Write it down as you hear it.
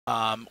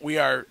We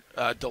are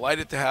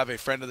delighted to have a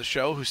friend of the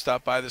show who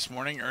stopped by this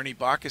morning. Ernie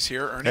Boch is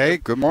here. Ernie, hey,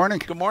 good morning.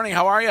 Good morning.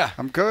 How are you?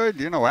 I'm good.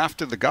 You know,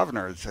 after the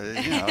governor, it's going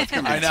to be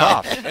I know.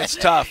 tough. It's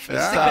tough. It's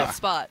Yeah. tough. Good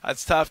spot.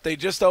 It's tough. They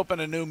just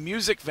opened a new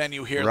music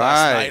venue here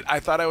last night.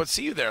 I thought I would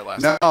see you there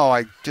last night. No,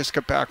 I just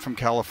got back from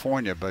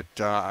California, but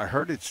I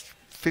heard it's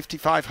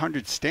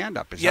 5,500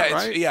 stand-up. Is that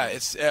right?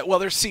 It's well,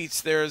 there's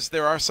seats. There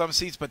are some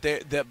seats, but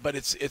it's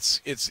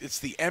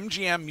the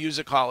MGM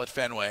Music Hall at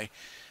Fenway.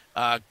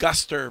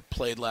 Guster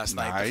played last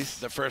night,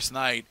 the first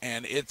night,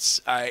 and it's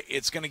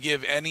going to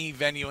give any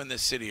venue in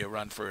this city a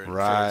run for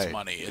its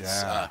money.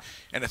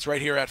 And it's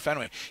right here at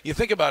Fenway. You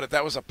think about it,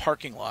 that was a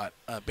parking lot,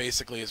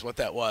 basically, is what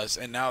that was,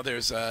 and now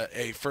there's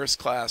a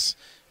first-class,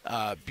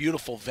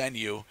 beautiful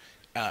venue.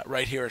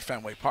 Right here at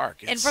Fenway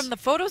Park. And from the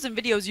photos and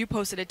videos you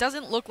posted, it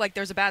doesn't look like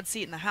there's a bad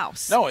seat in the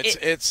house. No, it's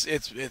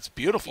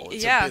beautiful.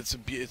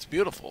 It's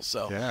beautiful.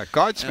 So yeah,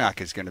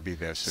 Godsmack is going to be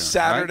there soon.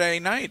 Saturday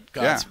night,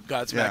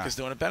 Godsmack is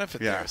doing a benefit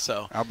there.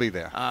 So I'll be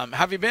there.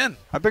 Have you been?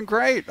 I've been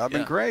great. I've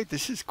been great.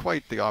 This is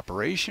quite the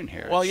operation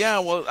here. Well, yeah.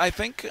 Well, I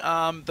think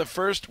the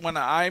first when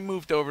I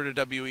moved over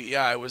to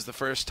WEEI was the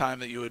first time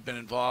that you had been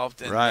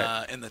involved in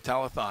the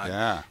telethon.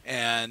 Yeah.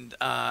 And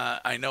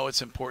I know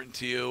it's important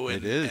to you.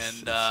 And, it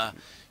is. And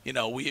you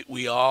know,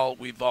 we've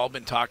all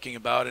been talking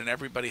about, and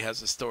everybody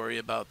has a story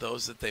about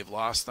those that they've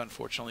lost,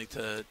 unfortunately,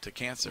 to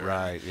cancer.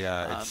 Right.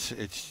 Yeah.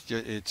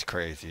 It's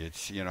crazy.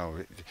 It's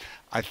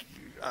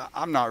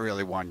I'm not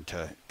really one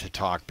to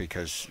talk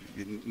because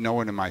no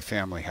one in my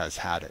family has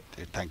had it.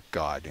 Thank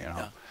God. You know.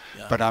 Yeah.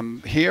 Yeah. But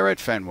I'm here at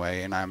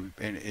Fenway, and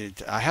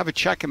I have a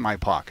check in my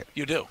pocket.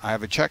 You do. I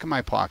have a check in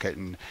my pocket,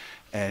 and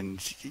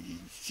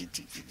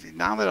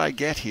now that I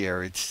get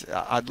here,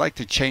 I'd like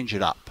to change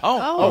it up.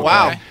 Oh,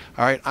 wow.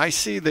 All right, I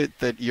see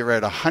that you're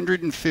at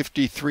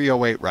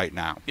 153.08 right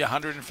now. Yeah,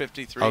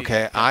 153.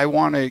 Okay, I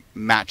want to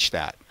match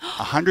that.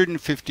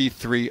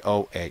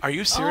 153.08. Are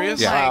you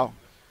serious? Oh, yeah. Wow.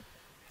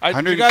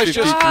 You guys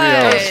just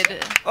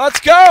let's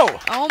go.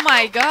 Oh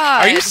my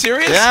God. Are you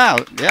serious? Yeah.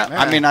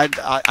 I mean, I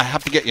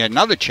have to get you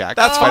another check.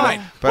 That's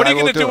fine. But what are you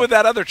going to do with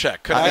that other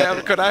check? Could I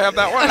have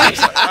that one?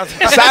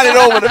 Sign it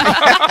over to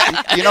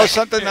me. You know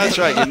something? That's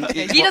right.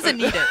 He doesn't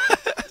need it.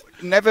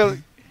 Never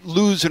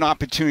lose an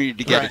opportunity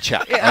to get a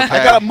check. Yeah. Okay?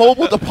 I got a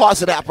mobile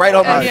deposit app right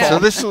on my So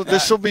phone.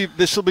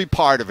 this will be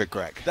part of it,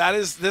 Greg.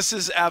 This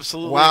is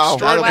absolutely Wow.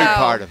 That'll extraordinary. be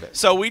part of it.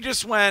 So we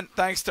just went,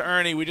 thanks to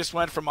Ernie,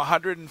 from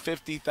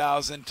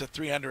 150,000 to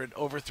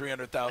over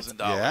 $300,000.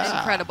 Yeah.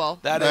 Incredible.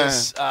 That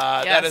is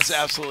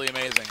absolutely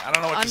amazing. I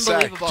don't know what to say.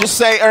 Unbelievable. Just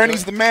say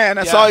Ernie's the man.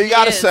 That's Yeah. all you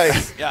got to He say.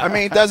 is. Yeah. I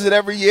mean, he does it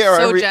every year,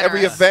 So every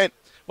generous. event.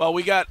 Well,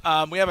 we have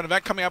an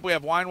event coming up. We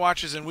have Wine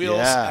Watches and Wheels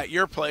at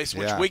your place,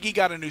 which Wiggy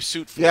got a new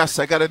suit for. Yes,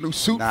 I got a new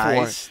suit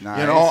Nice, for it. nice.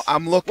 You know,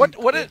 I'm looking.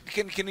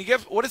 Can you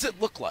give? What does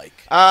it look like?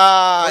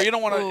 Uh, You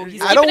don't want Ooh, to.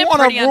 he's I don't keeping it want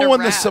pretty to under ruin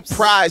the wraps.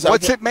 surprise.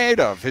 What's it made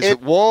of? Is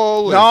it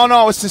wool?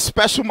 No, it's a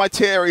special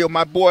material.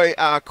 My boy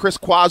Chris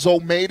Quazzo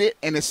made it,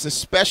 and it's a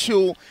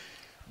special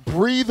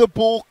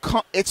breathable.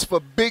 It's for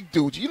big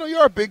dudes. You know,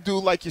 you're a big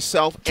dude like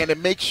yourself, and it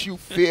makes you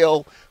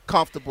feel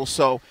comfortable.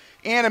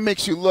 And it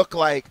makes you look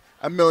like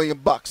 $1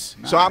 million. Nice.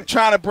 So I'm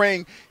trying to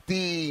bring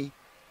the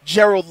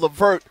Gerald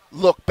Levert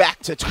look back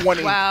to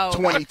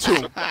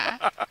 2022.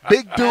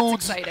 Big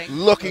dudes exciting.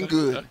 looking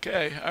good.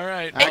 Okay, all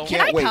right. I Can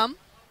can't I wait. come?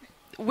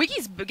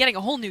 Wiggy's getting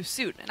a whole new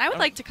suit, and I would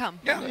like to come.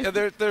 Yeah,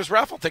 there's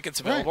raffle tickets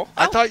available.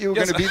 I thought you were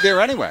going to be there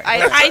anyway.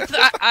 I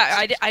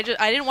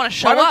didn't want to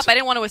show up. I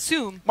didn't want to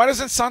assume. Why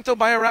doesn't Santo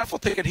buy a raffle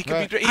ticket? He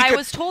could be. I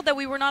was told that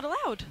we were not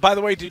allowed. By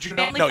the way, did you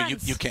know? Family No,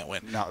 friends. you can't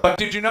win. No. But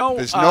did you know?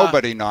 There's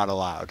nobody not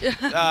allowed.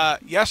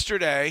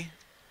 Yesterday,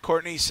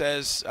 Courtney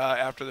says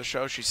after the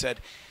show, she said,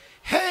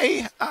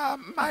 "Hey,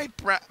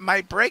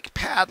 my brake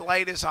pad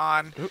light is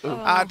on.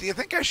 Do you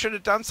think I should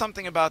have done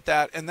something about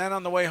that?" And then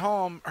on the way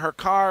home, her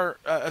car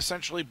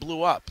essentially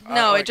blew up.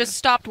 No, it just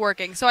stopped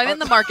working. So I'm in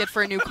the market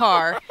for a new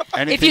car. If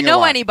Anything you know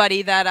want.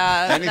 anybody that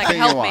Anything can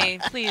you help want. me,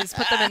 please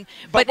put them in.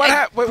 But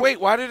wait,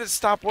 why did it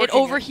stop working? It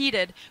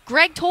overheated.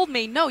 Greg told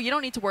me, no, you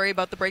don't need to worry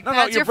about the brake No,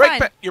 pads. your You're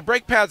fine. your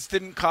brake pads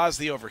didn't cause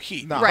the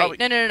overheat. No. Right.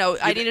 No.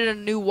 I needed a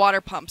new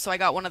water pump, so I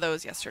got one of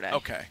those yesterday.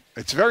 Okay.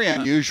 It's very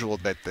unusual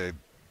that the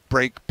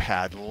brake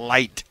pad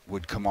light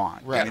would come on.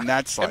 Right. I mean,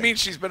 that's like... It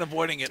means she's been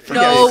avoiding it. For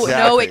No, years.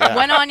 it yeah.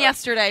 went on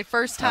yesterday,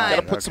 first Got to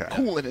time. put some Okay.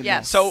 coolant in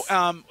Yes. So,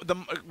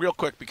 real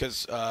quick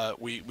because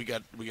we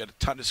got a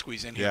ton to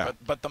squeeze in here. Yeah.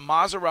 But the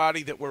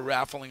Maserati that we're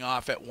raffling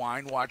off at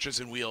Wine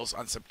Watches and Wheels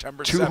on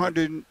September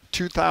 7th.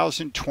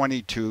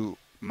 2022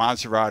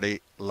 Maserati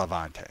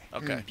Levante.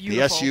 Okay. The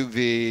Beautiful.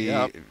 SUV,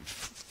 Yep.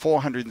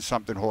 400 and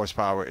something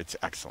horsepower. It's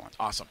excellent.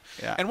 Awesome.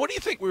 Yeah. And what do you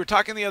think? We were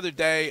talking the other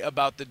day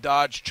about the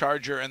Dodge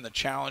Charger and the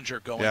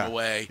Challenger going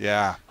away.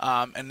 Yeah.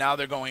 And now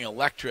they're going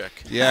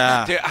electric.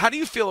 Yeah. How do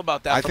you feel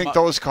about that? I think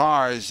those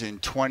cars in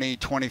 20,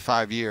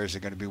 25 years are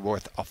going to be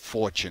worth a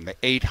fortune. The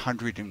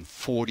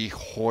 840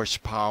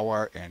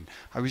 horsepower. And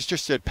I was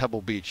just at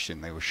Pebble Beach,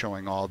 and they were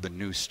showing all the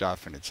new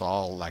stuff, and it's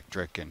all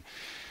electric. And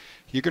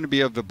you're going to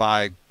be able to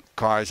buy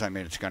cars. I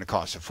mean, it's going to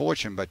cost a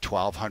fortune, but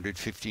 $1,200,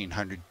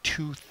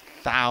 $1,500,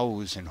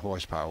 1,000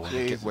 horsepower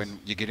when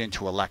you get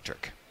into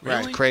electric.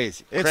 Really? It's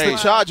crazy. It's crazy. the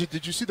Charger.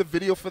 Did you see the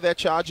video for that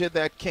Charger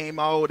that came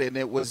out? And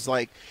it was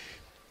like,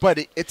 but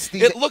it's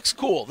the. It looks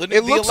cool.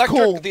 It looks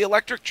cool. The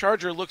electric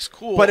Charger looks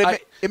cool. But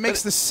it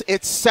makes this.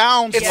 It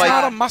sounds It's like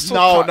not a muscle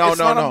no, car. no, it's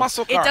no, not no. a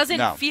muscle car. It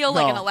doesn't feel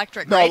like an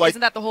electric, No, right? like-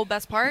 Isn't that the whole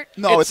best part?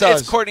 No, it's, it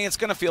does. It's Courtney. It's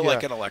going to feel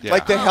like an electric.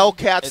 Like the car.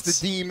 Hellcats, It's-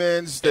 the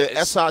Demons, the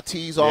it's-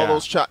 SRTs, all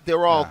those.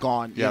 They're all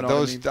gone. Yeah, you know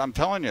those. What I mean? I'm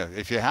telling you,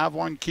 if you have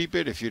one, keep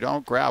it. If you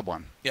don't, grab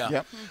one. Yeah.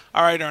 Yep.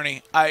 All right,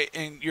 Ernie.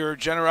 And your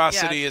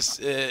generosity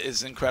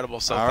is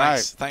incredible. So All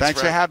thanks. right. Thanks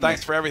for having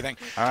Thanks me. for everything.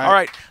 All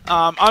right.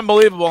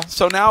 Unbelievable.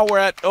 So now we're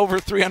at over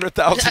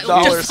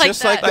 $300,000.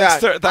 Just like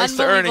that. Thanks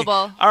to Ernie.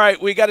 Unbelievable. All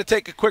right, we got to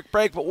take a quick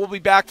break, but we'll be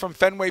back from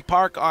Fenway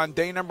Park on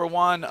day number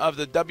 1 of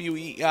the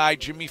WEEI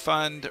Jimmy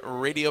Fund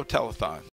Radio Telethon.